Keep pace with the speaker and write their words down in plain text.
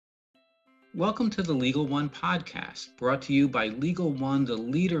Welcome to the Legal One podcast, brought to you by Legal One, the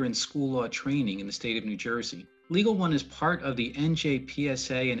leader in school law training in the state of New Jersey. Legal One is part of the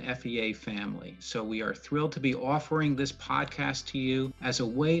NJPSA and FEA family, so we are thrilled to be offering this podcast to you as a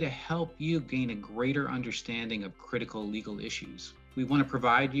way to help you gain a greater understanding of critical legal issues. We want to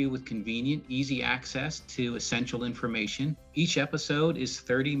provide you with convenient, easy access to essential information. Each episode is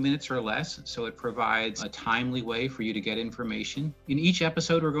 30 minutes or less, so it provides a timely way for you to get information. In each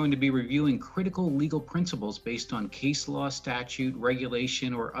episode, we're going to be reviewing critical legal principles based on case law, statute,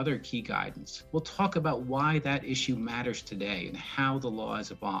 regulation, or other key guidance. We'll talk about why that issue matters today and how the law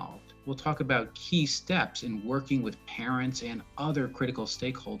has evolved. We'll talk about key steps in working with parents and other critical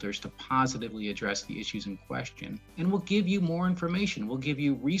stakeholders to positively address the issues in question. And we'll give you more information. We'll give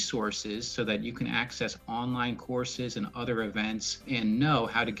you resources so that you can access online courses and other events and know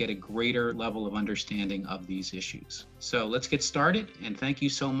how to get a greater level of understanding of these issues. So let's get started, and thank you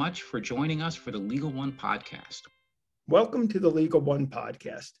so much for joining us for the Legal One podcast. Welcome to the Legal One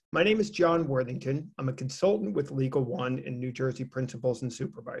podcast. My name is John Worthington. I'm a consultant with Legal One and New Jersey Principals and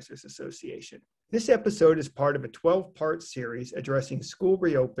Supervisors Association. This episode is part of a 12-part series addressing school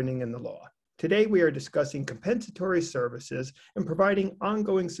reopening and the law. Today, we are discussing compensatory services and providing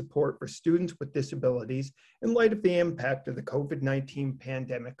ongoing support for students with disabilities in light of the impact of the COVID-19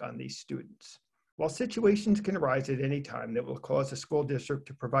 pandemic on these students. While situations can arise at any time that will cause a school district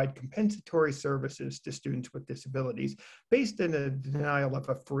to provide compensatory services to students with disabilities based on a denial of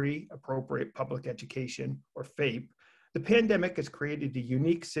a free, appropriate public education, or FAPE, the pandemic has created a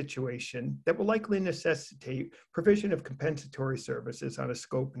unique situation that will likely necessitate provision of compensatory services on a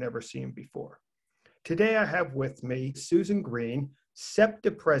scope never seen before. Today, I have with me Susan Green,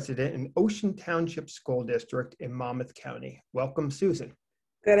 SEPTA President in Ocean Township School District in Monmouth County. Welcome, Susan.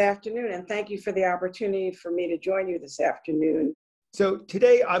 Good afternoon, and thank you for the opportunity for me to join you this afternoon. So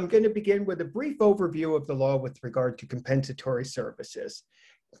today I'm going to begin with a brief overview of the law with regard to compensatory services.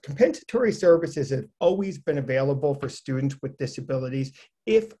 Compensatory services have always been available for students with disabilities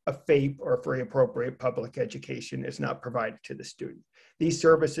if a FAPE or free appropriate public education is not provided to the student. These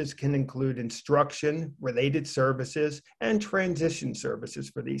services can include instruction, related services, and transition services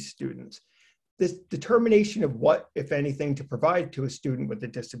for these students. This determination of what, if anything, to provide to a student with a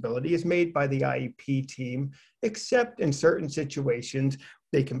disability is made by the IEP team, except in certain situations,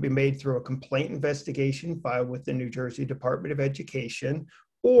 they can be made through a complaint investigation filed with the New Jersey Department of Education,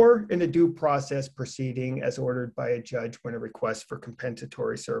 or in a due process proceeding as ordered by a judge when a request for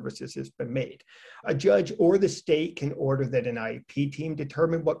compensatory services has been made. A judge or the state can order that an IEP team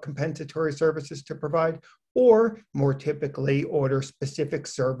determine what compensatory services to provide, or more typically order specific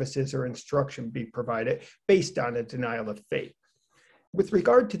services or instruction be provided based on a denial of FAPE. With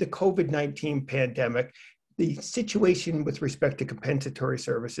regard to the COVID-19 pandemic, the situation with respect to compensatory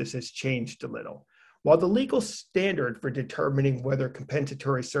services has changed a little. While the legal standard for determining whether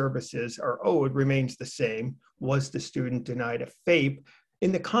compensatory services are owed remains the same, was the student denied a FAPE,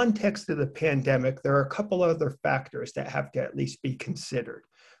 in the context of the pandemic, there are a couple other factors that have to at least be considered.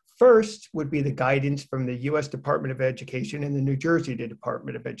 First would be the guidance from the U.S. Department of Education and the New Jersey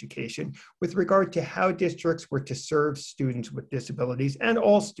Department of Education with regard to how districts were to serve students with disabilities and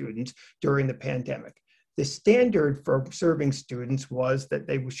all students during the pandemic. The standard for serving students was that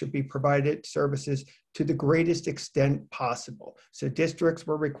they should be provided services to the greatest extent possible. So districts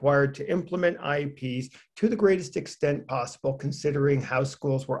were required to implement IEPs to the greatest extent possible, considering how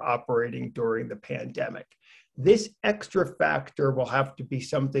schools were operating during the pandemic. This extra factor will have to be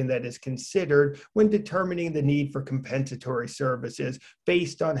something that is considered when determining the need for compensatory services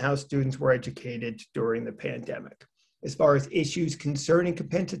based on how students were educated during the pandemic. As far as issues concerning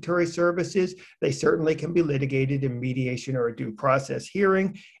compensatory services, they certainly can be litigated in mediation or a due process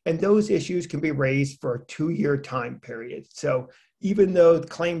hearing, and those issues can be raised for a 2-year time period. So even though the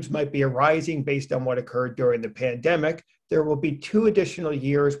claims might be arising based on what occurred during the pandemic, there will be 2 additional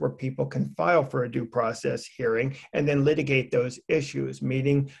years where people can file for a due process hearing and then litigate those issues,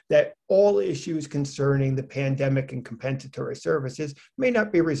 meaning that all issues concerning the pandemic and compensatory services may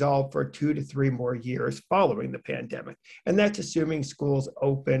not be resolved for 2 to 3 more years following the pandemic. And that's assuming schools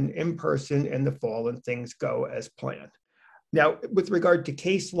open in person in the fall and things go as planned. Now, with regard to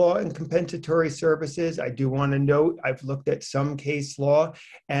case law and compensatory services, I do want to note I've looked at some case law,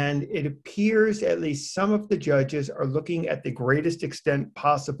 and it appears at least some of the judges are looking at the greatest extent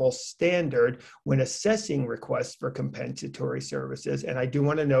possible standard when assessing requests for compensatory services. And I do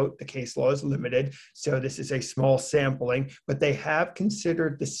want to note the case law is limited, so this is a small sampling, but they have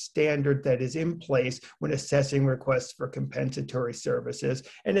considered the standard that is in place when assessing requests for compensatory services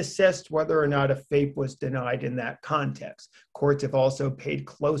and assessed whether or not a FAPE was denied in that context. Courts have also paid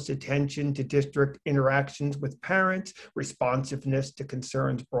close attention to district interactions with parents, responsiveness to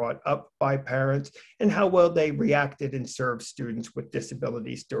concerns brought up by parents, and how well they reacted and served students with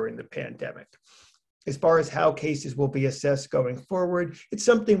disabilities during the pandemic. As far as how cases will be assessed going forward, it's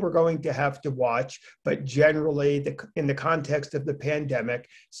something we're going to have to watch, but generally, in the context of the pandemic,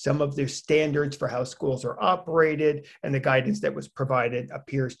 some of the standards for how schools are operated and the guidance that was provided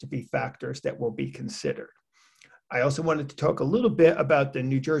appears to be factors that will be considered. I also wanted to talk a little bit about the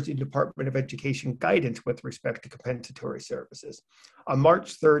New Jersey Department of Education guidance with respect to compensatory services. On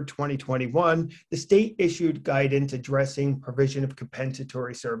March 3rd, 2021, the state issued guidance addressing provision of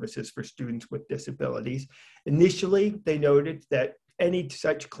compensatory services for students with disabilities. Initially, they noted that any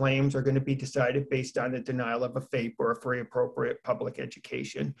such claims are going to be decided based on the denial of a FAPE or a free appropriate public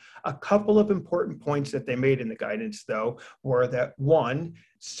education. A couple of important points that they made in the guidance, though, were that one,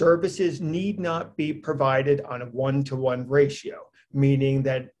 services need not be provided on a one-to-one ratio, meaning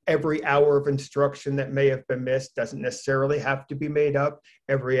that every hour of instruction that may have been missed doesn't necessarily have to be made up.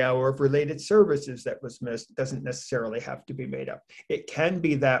 Every hour of related services that was missed doesn't necessarily have to be made up. It can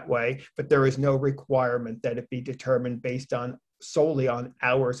be that way, but there is no requirement that it be determined based on solely on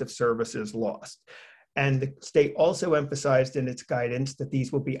hours of services lost. And the state also emphasized in its guidance that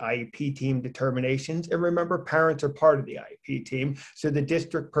these will be IEP team determinations. And remember, parents are part of the IEP team. So the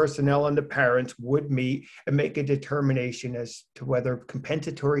district personnel and the parents would meet and make a determination as to whether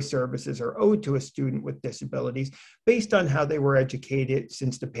compensatory services are owed to a student with disabilities based on how they were educated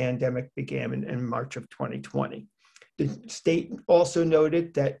since the pandemic began in March of 2020. The state also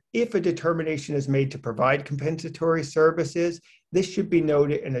noted that if a determination is made to provide compensatory services, this should be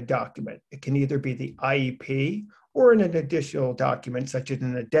noted in a document. It can either be the IEP or in an additional document, such as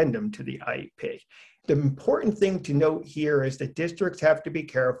an addendum to the IEP. The important thing to note here is that districts have to be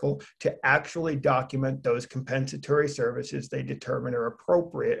careful to actually document those compensatory services they determine are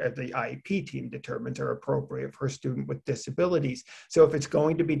appropriate, as the IEP team determines are appropriate for a student with disabilities. So if it's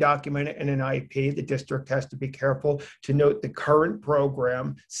going to be documented in an IEP, the district has to be careful to note the current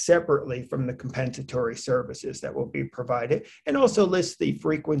program separately from the compensatory services that will be provided, and also list the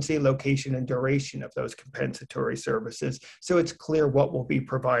frequency, location, and duration of those compensatory services so it's clear what will be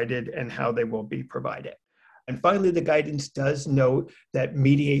provided and how they will be provided. And finally, the guidance does note that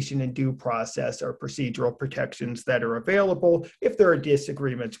mediation and due process are procedural protections that are available if there are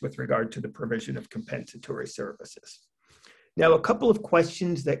disagreements with regard to the provision of compensatory services. Now, a couple of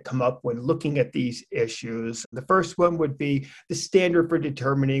questions that come up when looking at these issues. The first one would be the standard for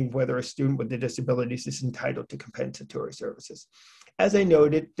determining whether a student with a disability is entitled to compensatory services. As I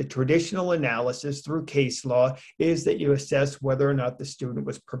noted, the traditional analysis through case law is that you assess whether or not the student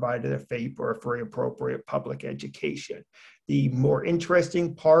was provided a FAPE or a free appropriate public education. The more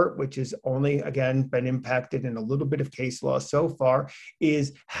interesting part, which has only, again, been impacted in a little bit of case law so far,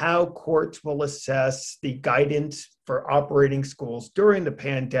 is how courts will assess the guidance for operating schools during the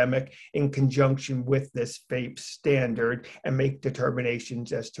pandemic in conjunction with this FAPE standard and make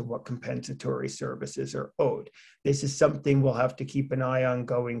determinations as to what compensatory services are owed. This is something we'll have to keep an eye on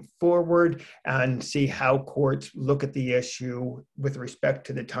going forward and see how courts look at the issue with respect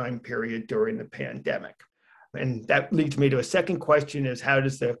to the time period during the pandemic. And that leads me to a second question is, how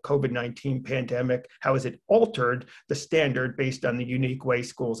does the COVID-19 pandemic, how has it altered the standard based on the unique way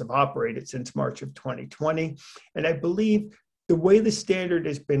schools have operated since March of 2020? And I believe the way the standard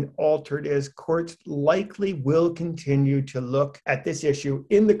has been altered is courts likely will continue to look at this issue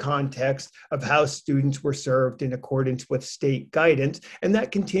in the context of how students were served in accordance with state guidance. And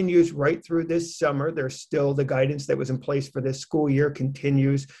that continues right through this summer. There's still the guidance that was in place for this school year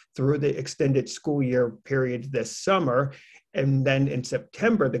continues through the extended school year period this summer. And then in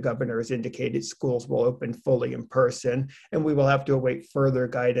September, the governor has indicated schools will open fully in person, and we will have to await further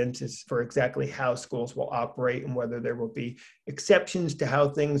guidance as for exactly how schools will operate and whether there will be exceptions to how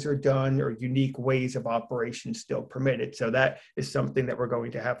things are done or unique ways of operation still permitted. So that is something that we're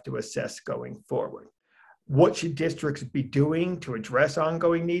going to have to assess going forward. What should districts be doing to address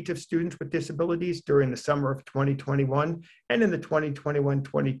ongoing needs of students with disabilities during the summer of 2021 and in the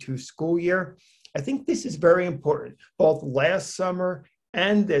 2021-22 school year? I think this is very important. Both last summer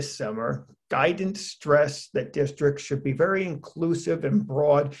and this summer, guidance stressed that districts should be very inclusive and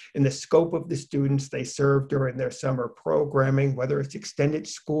broad in the scope of the students they serve during their summer programming, whether it's extended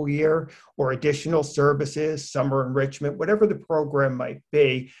school year or additional services, summer enrichment, whatever the program might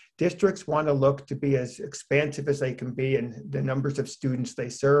be. Districts want to look to be as expansive as they can be in the numbers of students they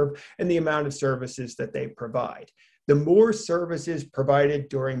serve and the amount of services that they provide. The more services provided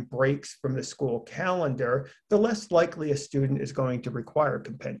during breaks from the school calendar, the less likely a student is going to require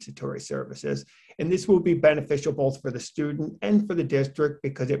compensatory services. And this will be beneficial both for the student and for the district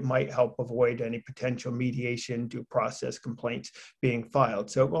because it might help avoid any potential mediation due process complaints being filed.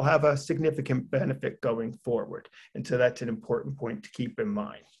 So it will have a significant benefit going forward. And so that's an important point to keep in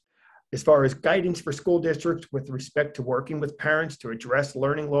mind. As far as guidance for school districts with respect to working with parents to address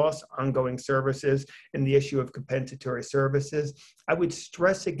learning loss, ongoing services, and the issue of compensatory services, I would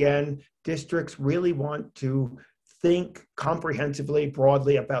stress again, districts really want to think comprehensively,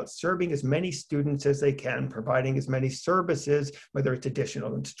 broadly about serving as many students as they can, providing as many services, whether it's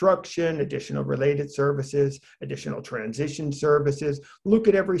additional instruction, additional related services, additional transition services. Look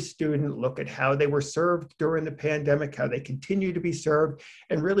at every student, look at how they were served during the pandemic, how they continue to be served,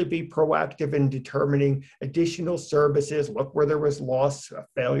 and really be proactive in determining additional services. Look where there was loss, a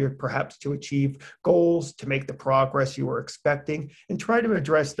failure perhaps to achieve goals, to make the progress you were expecting, and try to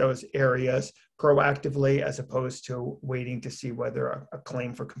address those areas proactively as opposed to waiting to see whether a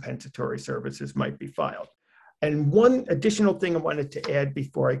claim for compensatory services might be filed. And one additional thing I wanted to add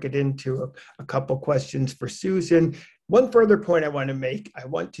before I get into a couple questions for Susan. One further point I want to make, I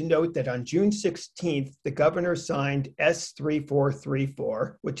want to note that on June 16th, the governor signed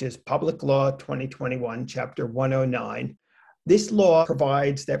S3434, which is Public Law 2021, Chapter 109. This law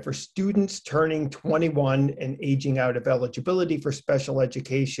provides that for students turning 21 and aging out of eligibility for special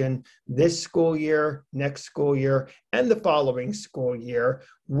education this school year, next school year, and the following school year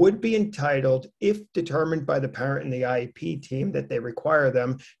would be entitled, if determined by the parent and the IEP team that they require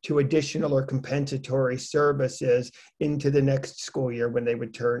them, to additional or compensatory services into the next school year when they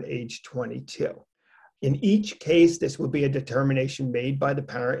would turn age 22. In each case, this will be a determination made by the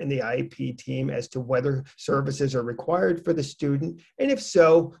parent and the IEP team as to whether services are required for the student, and if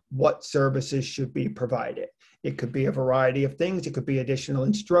so, what services should be provided. It could be a variety of things. It could be additional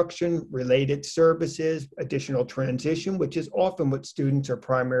instruction, related services, additional transition, which is often what students are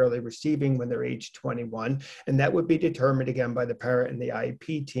primarily receiving when they're age 21. And that would be determined again by the parent and the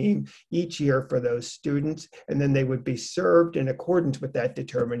IEP team each year for those students. And then they would be served in accordance with that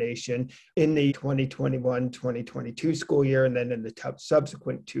determination in the 2021-2022 school year, and then in the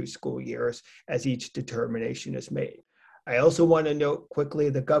subsequent 2 school years as each determination is made. I also want to note quickly,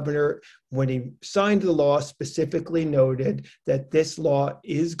 the governor, when he signed the law, specifically noted that this law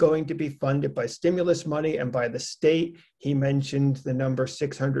is going to be funded by stimulus money and by the state. He mentioned the number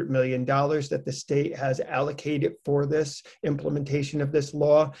 $600 million that the state has allocated for this implementation of this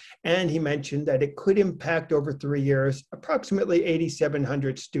law. And he mentioned that it could impact over 3 years, approximately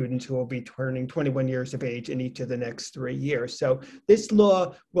 8,700 students who will be turning 21 years of age in each of the next 3 years. So this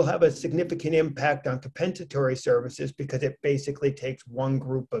law will have a significant impact on compensatory services because it basically takes one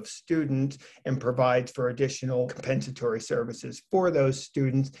group of students and provides for additional compensatory services for those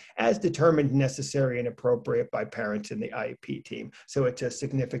students as determined necessary and appropriate by parents in the IEP team. So it's a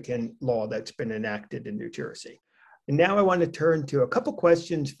significant law that's been enacted in New Jersey. And now I want to turn to a couple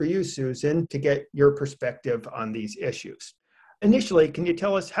questions for you, Susan, to get your perspective on these issues. Initially, can you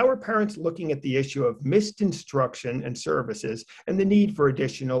tell us how are parents looking at the issue of missed instruction and services and the need for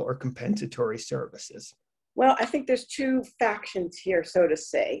additional or compensatory services? Well, I think there's 2 factions here, so to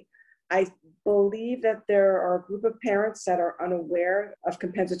say. I believe that there are a group of parents that are unaware of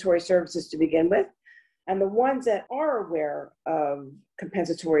compensatory services to begin with. And the ones that are aware of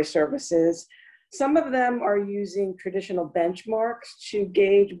compensatory services, some of them are using traditional benchmarks to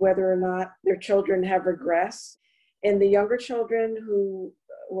gauge whether or not their children have regressed. In the younger children who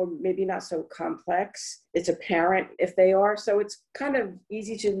were maybe not so complex, it's apparent if they are. So it's kind of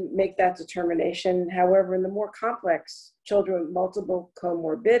easy to make that determination. However, in the more complex children with multiple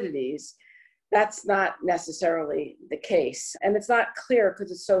comorbidities, that's not necessarily the case. And it's not clear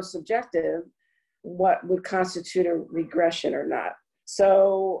because it's so subjective what would constitute a regression or not.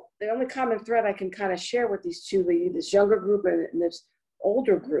 So the only common thread I can kind of share with these 2, this younger group and this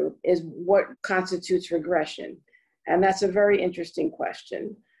older group, is what constitutes regression. And that's a very interesting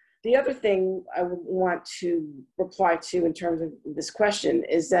question. The other thing I would want to reply to in terms of this question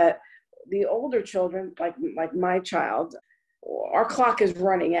is that the older children, like my child, our clock is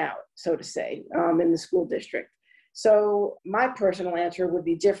running out, so to say, in the school district. So my personal answer would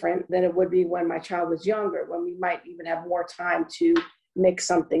be different than it would be when my child was younger, when we might even have more time to mix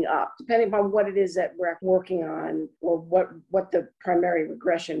something up, depending upon what it is that we're working on or what the primary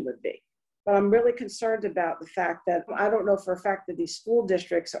regression would be. But I'm really concerned about the fact that I don't know for a fact that these school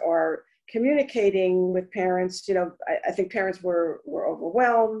districts are communicating with parents. I think parents were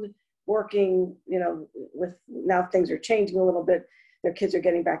overwhelmed, working, with now things are changing a little bit. Their kids are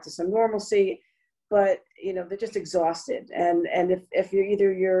getting back to some normalcy. but they're just exhausted. And if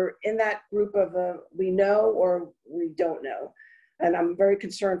you're in that group of we know or we don't know. And I'm very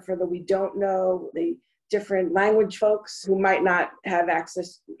concerned for the we don't know, the different language folks who might not have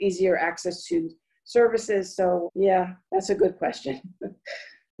easier access to services. So yeah, that's a good question.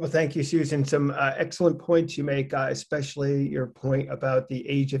 Well, thank you, Susan. Some excellent points you make, especially your point about the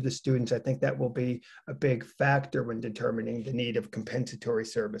age of the students. I think that will be a big factor when determining the need of compensatory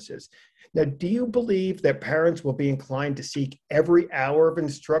services. Now, do you believe that parents will be inclined to seek every hour of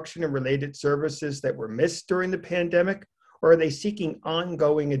instruction and related services that were missed during the pandemic? Or are they seeking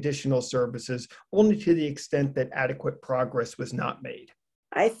ongoing additional services only to the extent that adequate progress was not made?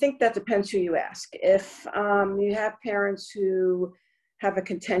 I think that depends who you ask. If you have parents who have a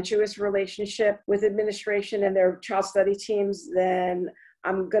contentious relationship with administration and their child study teams, then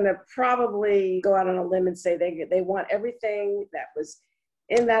I'm going to probably go out on a limb and say they want everything that was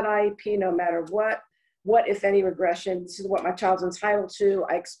in that IEP, no matter what, if any, regression. This is what my child's entitled to.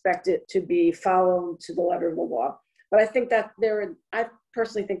 I expect it to be followed to the letter of the law. But I think that I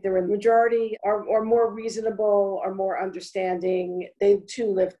personally think they're in the majority are more reasonable, are more understanding. They too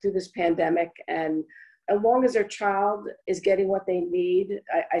lived through this pandemic, and as long as their child is getting what they need,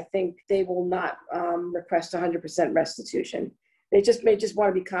 I think they will not request 100% restitution. They may just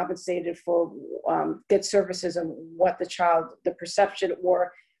want to be compensated for get services and what the perception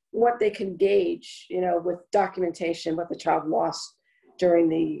or what they can gauge, with documentation, what the child lost during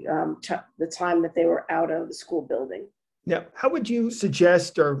the time that they were out of the school building. Now, how would you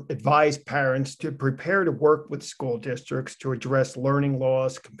suggest or advise parents to prepare to work with school districts to address learning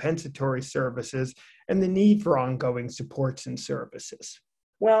loss, compensatory services, and the need for ongoing supports and services?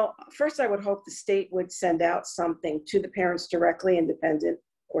 Well, first, I would hope the state would send out something to the parents directly, independent,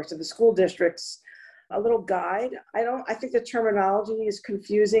 of course, of the school districts, a little guide. I think the terminology is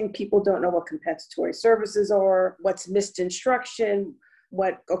confusing. People don't know what compensatory services are, what's missed instruction,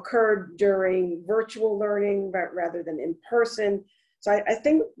 what occurred during virtual learning rather than in person. So I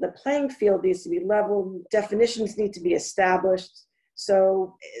think the playing field needs to be leveled. Definitions need to be established.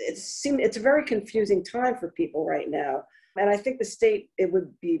 So it's a very confusing time for people right now. And I think the state, it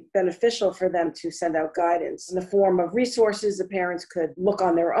would be beneficial for them to send out guidance in the form of resources the parents could look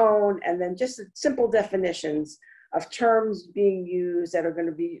on their own, and then just simple definitions of terms being used that are going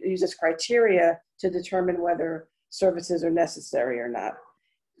to be used as criteria to determine whether services are necessary or not.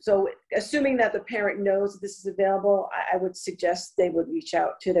 So assuming that the parent knows that this is available, I would suggest they would reach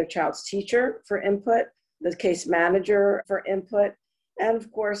out to their child's teacher for input, the case manager for input, and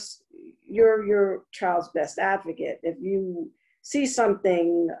of course, you're your child's best advocate. If you see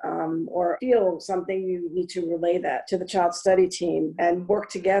something or feel something, you need to relay that to the child study team and work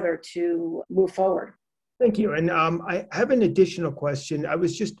together to move forward. Thank you. And I have an additional question. I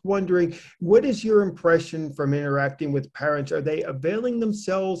was just wondering, what is your impression from interacting with parents? Are they availing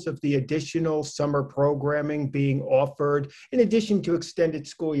themselves of the additional summer programming being offered? In addition to extended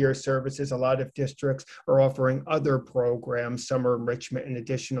school year services, a lot of districts are offering other programs, summer enrichment and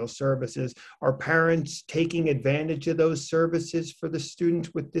additional services. Are parents taking advantage of those services for the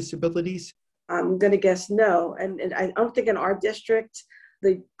students with disabilities? I'm going to guess no. And I don't think in our district,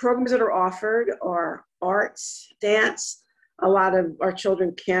 the programs that are offered are arts, dance. A lot of our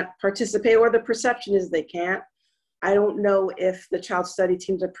children can't participate, or the perception is they can't. I don't know if the child study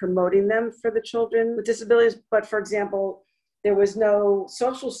teams are promoting them for the children with disabilities, but for example, there was no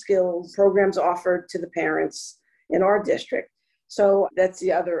social skills programs offered to the parents in our district. So that's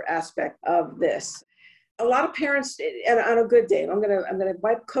the other aspect of this. A lot of parents, and on a good day, I'm gonna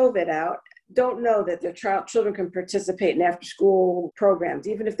wipe COVID out, don't know that their children can participate in after-school programs,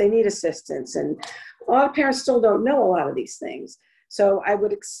 even if they need assistance. And a lot of parents still don't know a lot of these things. So I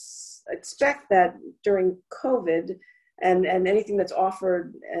would expect that during COVID and anything that's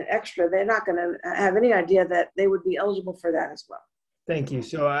offered extra, they're not going to have any idea that they would be eligible for that as well. Thank you.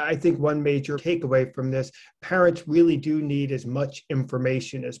 So I think one major takeaway from this, parents really do need as much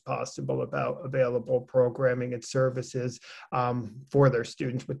information as possible about available programming and services for their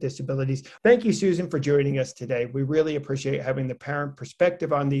students with disabilities. Thank you, Susan, for joining us today. We really appreciate having the parent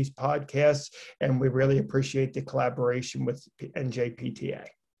perspective on these podcasts, and we really appreciate the collaboration with NJPTA.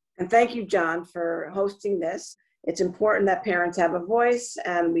 And thank you, John, for hosting this. It's important that parents have a voice,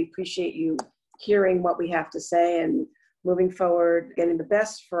 and we appreciate you hearing what we have to say and moving forward, getting the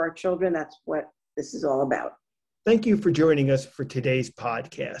best for our children. That's what this is all about. Thank you for joining us for today's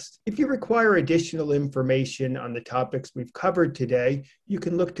podcast. If you require additional information on the topics we've covered today, you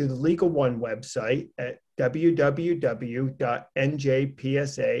can look to the Legal One website at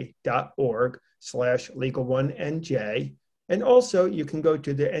www.njpsa.org/LegalOneNJ. And also, you can go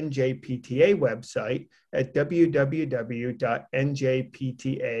to the NJPTA website at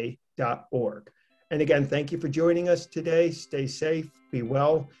www.njpta.org. And again, thank you for joining us today. Stay safe, be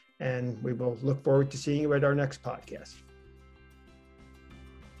well, and we will look forward to seeing you at our next podcast.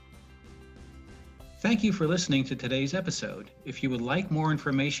 Thank you for listening to today's episode. If you would like more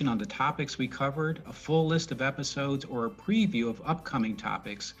information on the topics we covered, a full list of episodes, or a preview of upcoming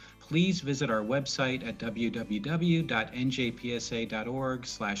topics, please visit our website at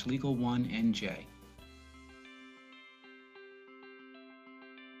www.njpsa.org/legal1nj.